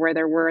 where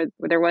there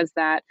was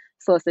that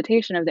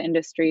solicitation of the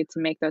industry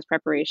to make those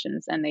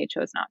preparations, and they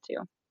chose not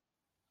to.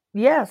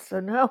 Yes.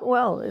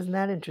 Well, isn't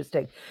that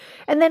interesting?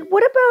 And then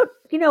what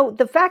about,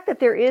 the fact that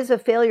there is a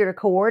failure to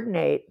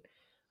coordinate?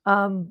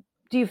 Do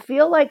you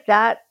feel like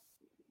that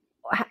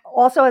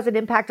also has an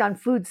impact on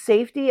food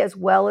safety as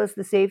well as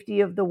the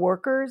safety of the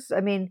workers? I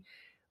mean,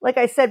 like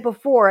I said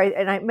before,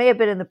 and I may have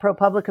been in the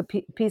ProPublica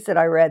piece that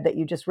I read that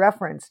you just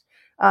referenced,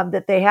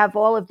 that they have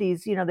all of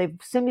these, they've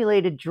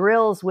simulated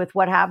drills with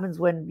what happens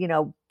when,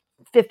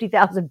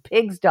 50,000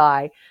 pigs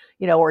die,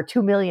 or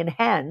 2 million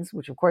hens,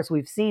 which of course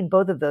we've seen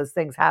both of those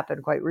things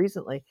happen quite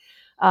recently.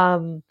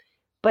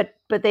 But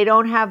they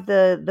don't have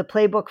the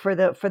playbook for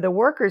the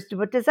workers.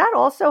 But does that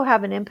also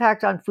have an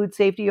impact on food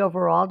safety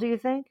overall, do you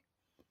think?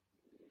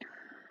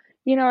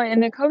 In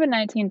the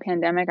COVID-19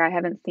 pandemic, I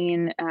haven't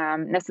seen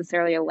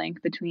necessarily a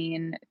link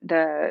between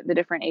the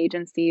different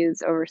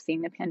agencies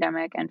overseeing the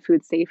pandemic and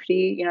food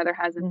safety. There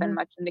hasn't been Hmm.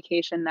 much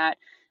indication that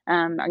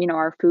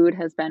our food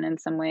has been in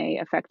some way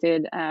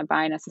affected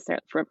by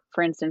necessarily,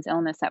 for instance,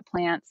 illness at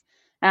plants.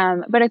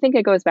 But I think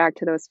it goes back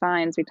to those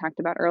fines we talked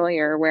about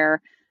earlier,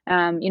 where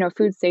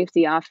food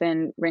safety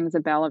often rings a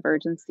bell of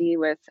urgency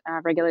with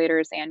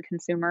regulators and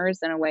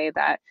consumers in a way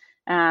that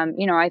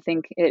I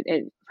think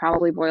it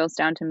probably boils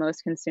down to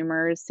most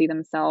consumers see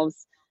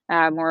themselves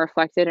more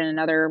reflected in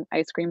another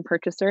ice cream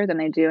purchaser than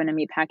they do in a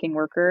meatpacking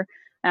worker.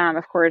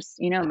 Of course,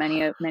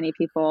 many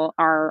people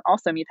are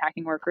also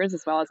meatpacking workers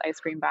as well as ice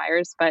cream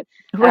buyers, but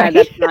Right.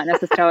 that's not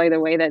necessarily the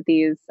way that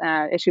these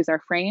issues are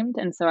framed.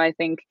 And so I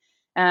think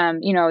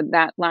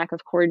that lack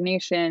of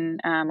coordination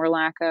or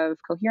lack of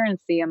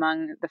coherency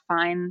among the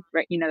fine,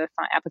 right, the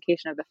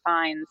application of the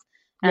fines,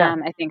 Yeah.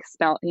 I think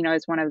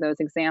is one of those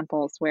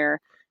examples where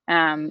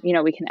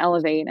we can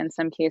elevate in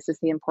some cases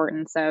the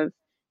importance of,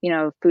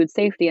 food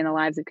safety in the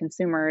lives of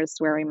consumers,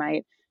 where we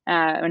might,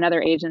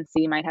 another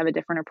agency might have a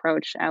different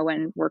approach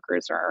when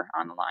workers are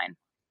on the line.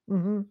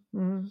 Hmm.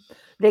 Hmm.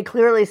 They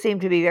clearly seem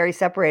to be very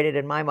separated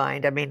in my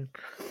mind. I mean,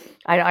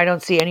 I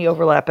don't see any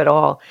overlap at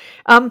all.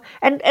 And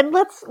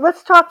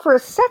let's talk for a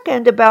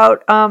second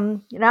about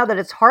now that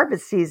it's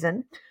harvest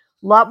season.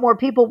 A lot more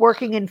people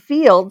working in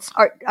fields.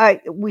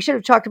 We should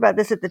have talked about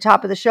this at the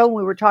top of the show when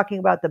we were talking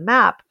about the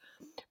map.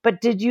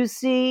 But did you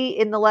see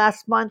in the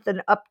last month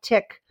an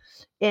uptick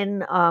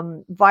in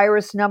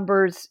virus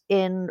numbers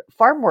in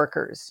farm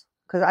workers?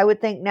 Because I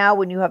would think now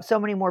when you have so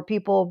many more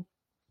people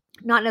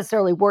not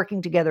necessarily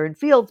working together in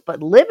fields,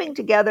 but living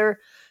together,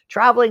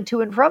 traveling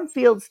to and from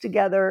fields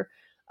together,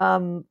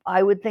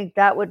 I would think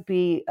that would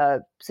be a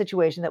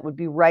situation that would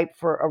be ripe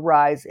for a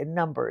rise in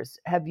numbers.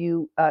 Have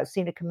you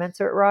seen a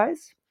commensurate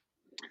rise?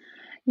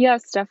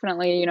 Yes,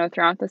 definitely.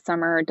 Throughout the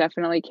summer,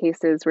 definitely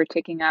cases were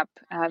ticking up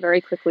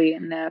very quickly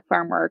in the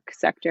farm work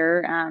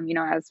sector.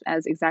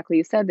 As exactly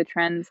you said, the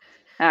trends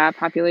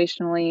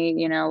populationally,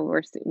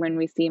 when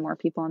we see more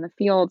people in the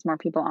fields, more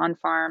people on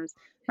farms,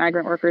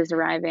 migrant workers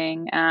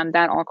arriving,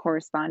 that all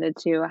corresponded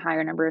to a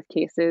higher number of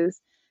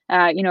cases.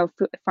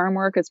 Farm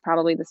work is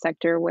probably the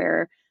sector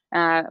where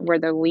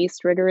the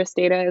least rigorous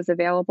data is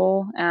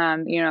available.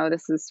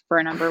 This is for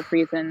a number of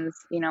reasons.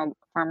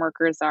 Farm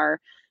workers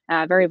are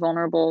very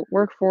vulnerable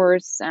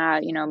workforce.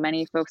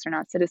 Many folks are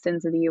not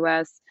citizens of the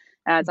U.S.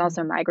 It's Mhm.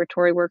 also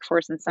migratory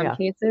workforce in some Yeah.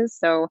 cases.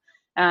 So,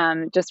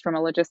 just from a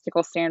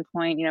logistical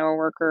standpoint, a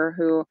worker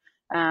who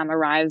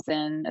arrives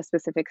in a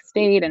specific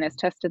state and is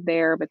tested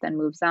there, but then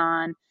moves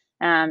on.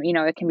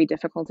 It can be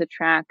difficult to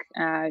track,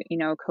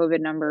 COVID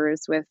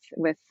numbers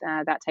with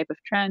that type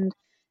of trend.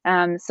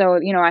 So,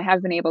 I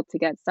have been able to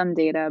get some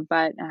data,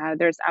 but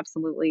there's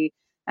absolutely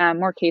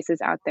more cases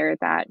out there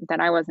that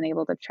I wasn't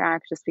able to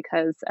track just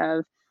because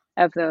of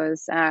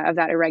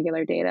that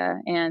irregular data.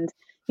 And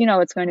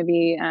it's going to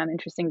be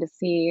interesting to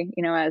see,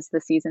 as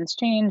the seasons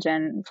change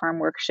and farm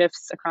work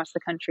shifts across the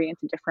country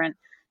into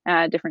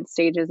different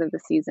stages of the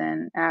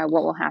season,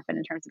 what will happen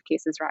in terms of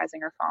cases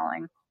rising or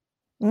falling.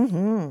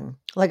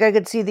 Like I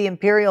could see the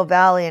Imperial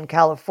Valley in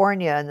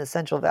California and the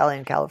Central Valley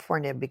in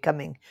California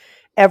becoming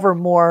ever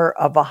more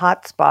of a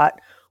hot spot,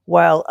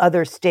 while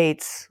other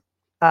states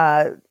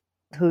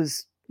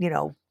whose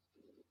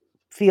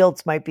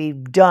fields might be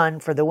done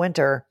for the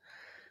winter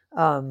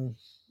um,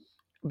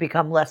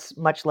 become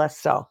much less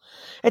so.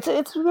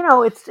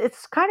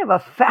 It's kind of a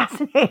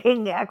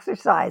fascinating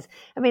exercise.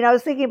 I mean, I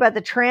was thinking about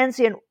the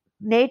transient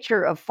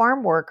nature of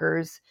farm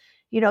workers.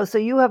 So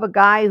you have a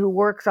guy who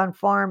works on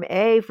farm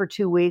A for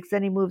 2 weeks,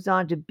 then he moves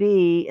on to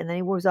B, and then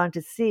he moves on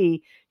to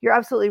C. You're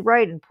absolutely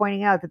right in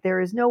pointing out that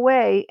there is no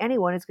way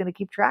anyone is going to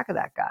keep track of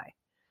that guy.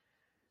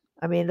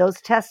 I mean,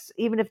 those tests,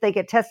 even if they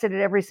get tested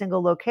at every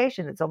single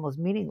location, it's almost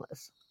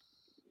meaningless.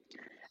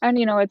 And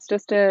it's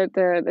just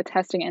the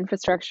testing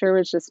infrastructure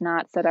was just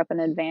not set up in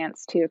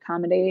advance to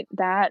accommodate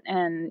that.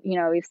 And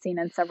we've seen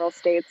in several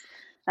states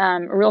a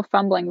real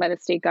fumbling by the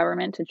state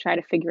government to try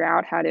to figure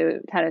out how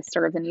to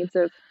serve the needs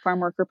of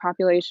farm worker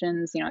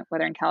populations.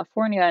 Whether in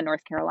California,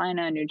 North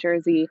Carolina, New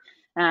Jersey.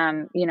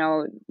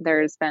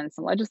 There's been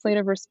some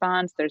legislative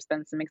response. There's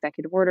been some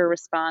executive order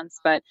response,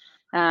 but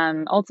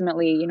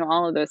ultimately,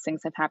 all of those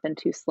things have happened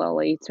too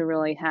slowly to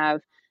really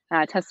have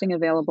testing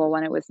available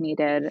when it was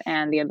needed,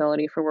 and the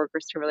ability for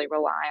workers to really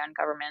rely on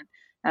government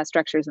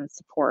structures and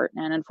support.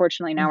 And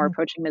unfortunately, now we're Mhm.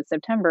 approaching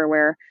mid-September,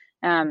 where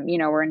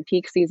we're in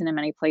peak season in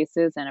many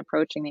places and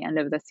approaching the end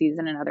of the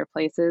season in other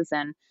places.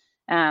 And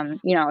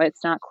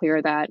it's not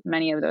clear that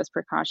many of those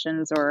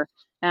precautions or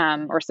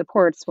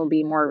supports will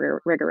be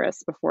more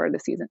rigorous before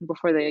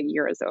the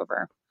year is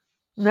over.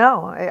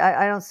 No,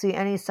 I don't see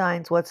any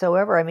signs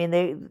whatsoever. I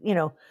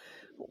mean,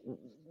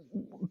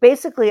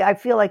 basically, I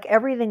feel like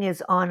everything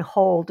is on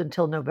hold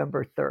until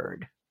November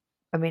 3rd.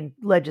 I mean,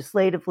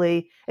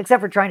 legislatively,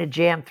 except for trying to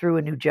jam through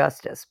a new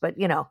justice. But,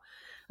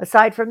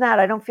 aside from that,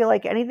 I don't feel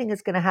like anything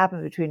is going to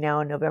happen between now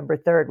and November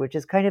 3rd, which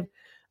is kind of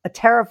a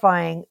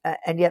terrifying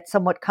and yet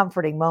somewhat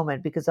comforting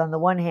moment, because on the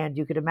one hand,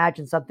 you could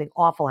imagine something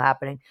awful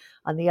happening.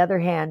 On the other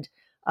hand,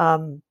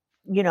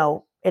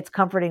 it's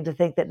comforting to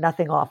think that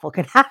nothing awful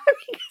can happen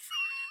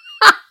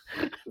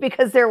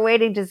because they're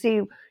waiting to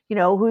see,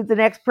 who the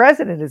next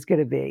president is going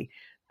to be.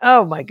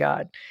 Oh my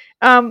God.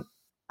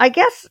 I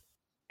guess,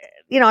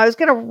 I was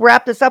going to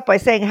wrap this up by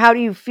saying, how do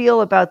you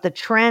feel about the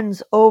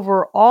trends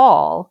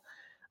overall?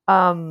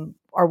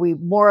 Are we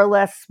more or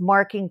less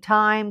marking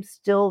time,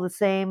 still the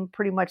same,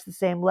 pretty much the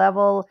same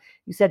level?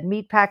 You said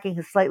meat packing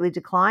has slightly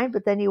declined,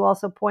 but then you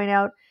also point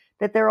out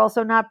that they're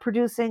also not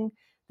producing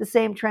the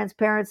same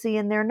transparency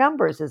in their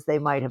numbers as they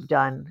might have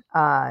done,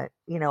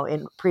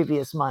 in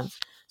previous months.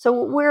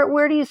 So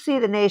where do you see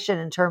the nation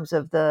in terms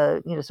of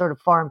the, sort of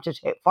farm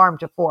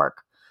to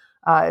fork,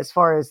 as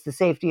far as the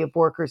safety of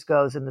workers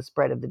goes and the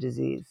spread of the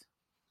disease?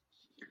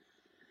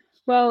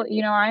 Well,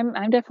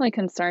 I'm definitely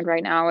concerned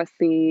right now with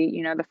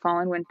the fall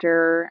and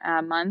winter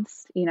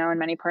months. In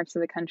many parts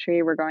of the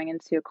country, we're going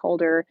into a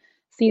colder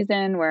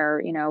season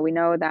where, we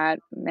know that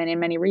in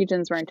many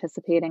regions we're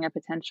anticipating a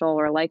potential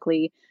or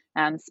likely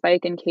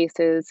spike in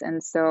cases.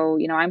 And so,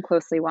 I'm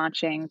closely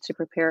watching to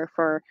prepare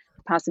for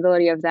the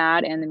possibility of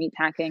that in the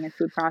meatpacking and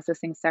food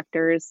processing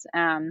sectors.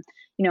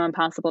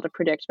 Impossible to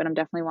predict, but I'm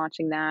definitely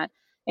watching that.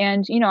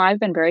 And, I've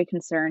been very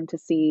concerned to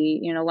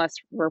see, less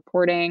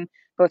reporting,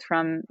 both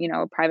from,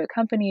 private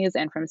companies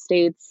and from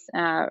states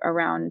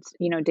around,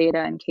 data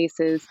and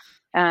cases,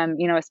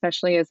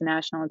 especially as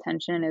national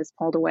attention is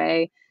pulled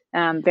away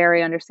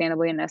very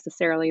understandably and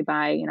necessarily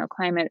by,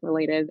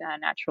 climate-related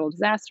natural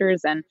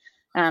disasters and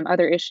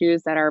other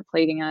issues that are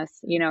plaguing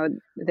us.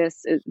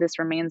 This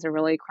remains a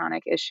really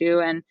chronic issue.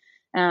 And,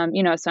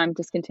 so I'm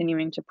just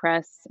continuing to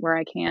press where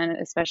I can,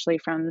 especially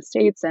from the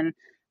states and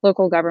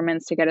local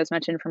governments, to get as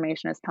much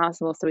information as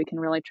possible so we can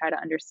really try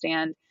to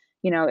understand,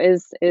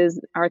 is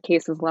our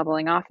cases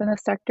leveling off in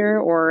this sector,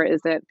 or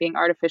is it being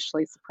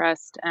artificially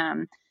suppressed?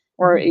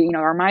 Or,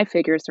 are my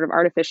figures sort of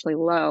artificially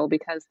low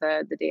because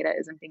the data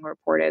isn't being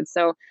reported?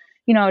 So,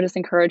 I'll just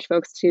encourage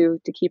folks to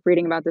keep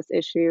reading about this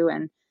issue.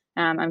 And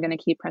I'm going to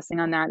keep pressing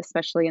on that,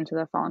 especially into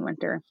the fall and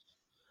winter.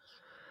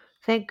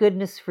 Thank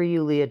goodness for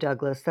you, Leah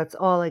Douglas. That's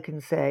all I can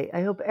say.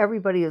 I hope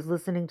everybody is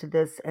listening to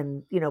this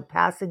and,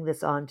 passing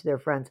this on to their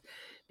friends,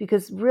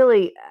 because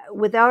really,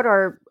 without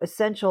our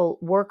essential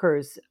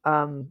workers,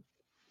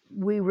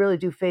 we really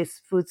do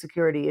face food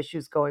security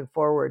issues going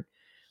forward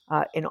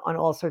on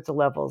all sorts of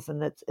levels.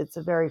 And it's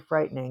a very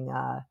frightening,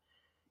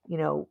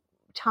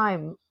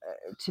 time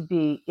to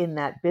be in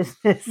that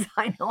business.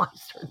 I know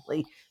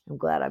I'm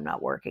glad I'm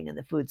not working in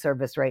the food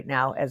service right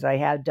now, as I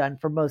had done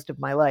for most of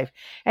my life.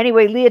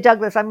 Anyway, Leah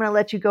Douglas, I'm going to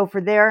let you go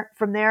from there.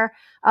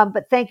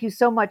 But thank you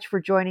so much for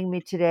joining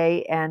me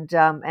today. And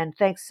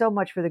thanks so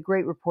much for the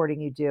great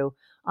reporting you do.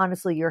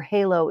 Honestly, your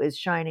halo is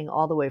shining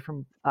all the way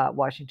from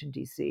Washington,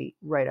 D.C.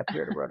 right up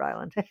here to Rhode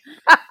Island.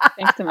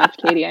 Thanks so much,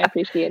 Katie. I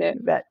appreciate it.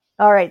 You bet.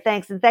 All right.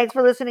 Thanks. And thanks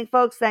for listening,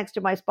 folks. Thanks to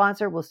my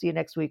sponsor. We'll see you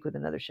next week with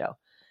another show.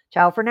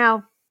 Ciao for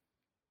now.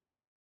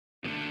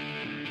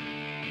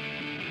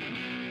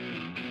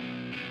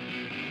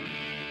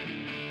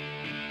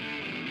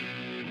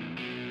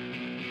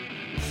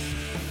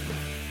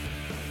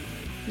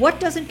 What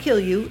Doesn't Kill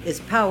You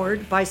is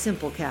powered by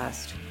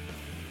Simplecast.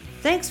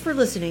 Thanks for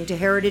listening to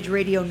Heritage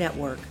Radio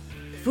Network,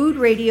 food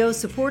radio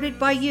supported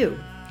by you.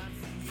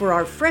 For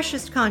our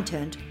freshest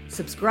content,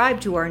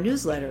 subscribe to our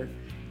newsletter.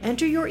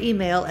 Enter your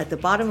email at the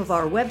bottom of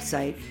our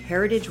website,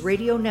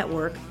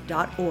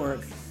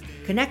 heritageradionetwork.org.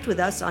 Connect with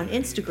us on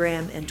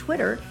Instagram and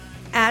Twitter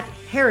at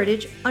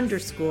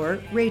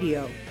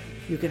 @heritage_radio.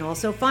 You can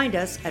also find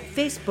us at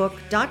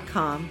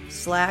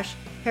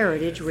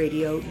facebook.com/Heritage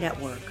Radio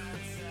Network.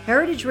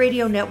 Heritage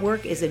Radio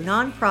Network is a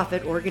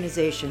nonprofit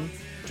organization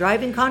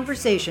driving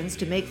conversations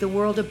to make the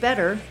world a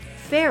better,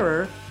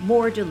 fairer,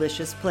 more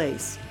delicious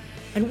place.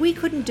 And we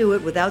couldn't do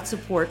it without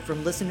support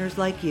from listeners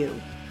like you.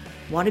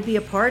 Want to be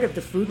a part of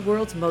the food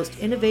world's most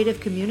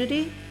innovative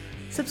community?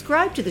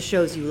 Subscribe to the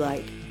shows you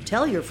like,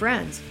 tell your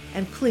friends,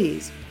 and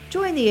please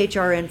join the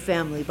HRN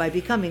family by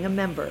becoming a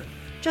member.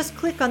 Just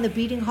click on the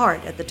beating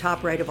heart at the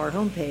top right of our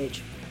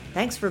homepage.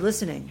 Thanks for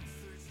listening.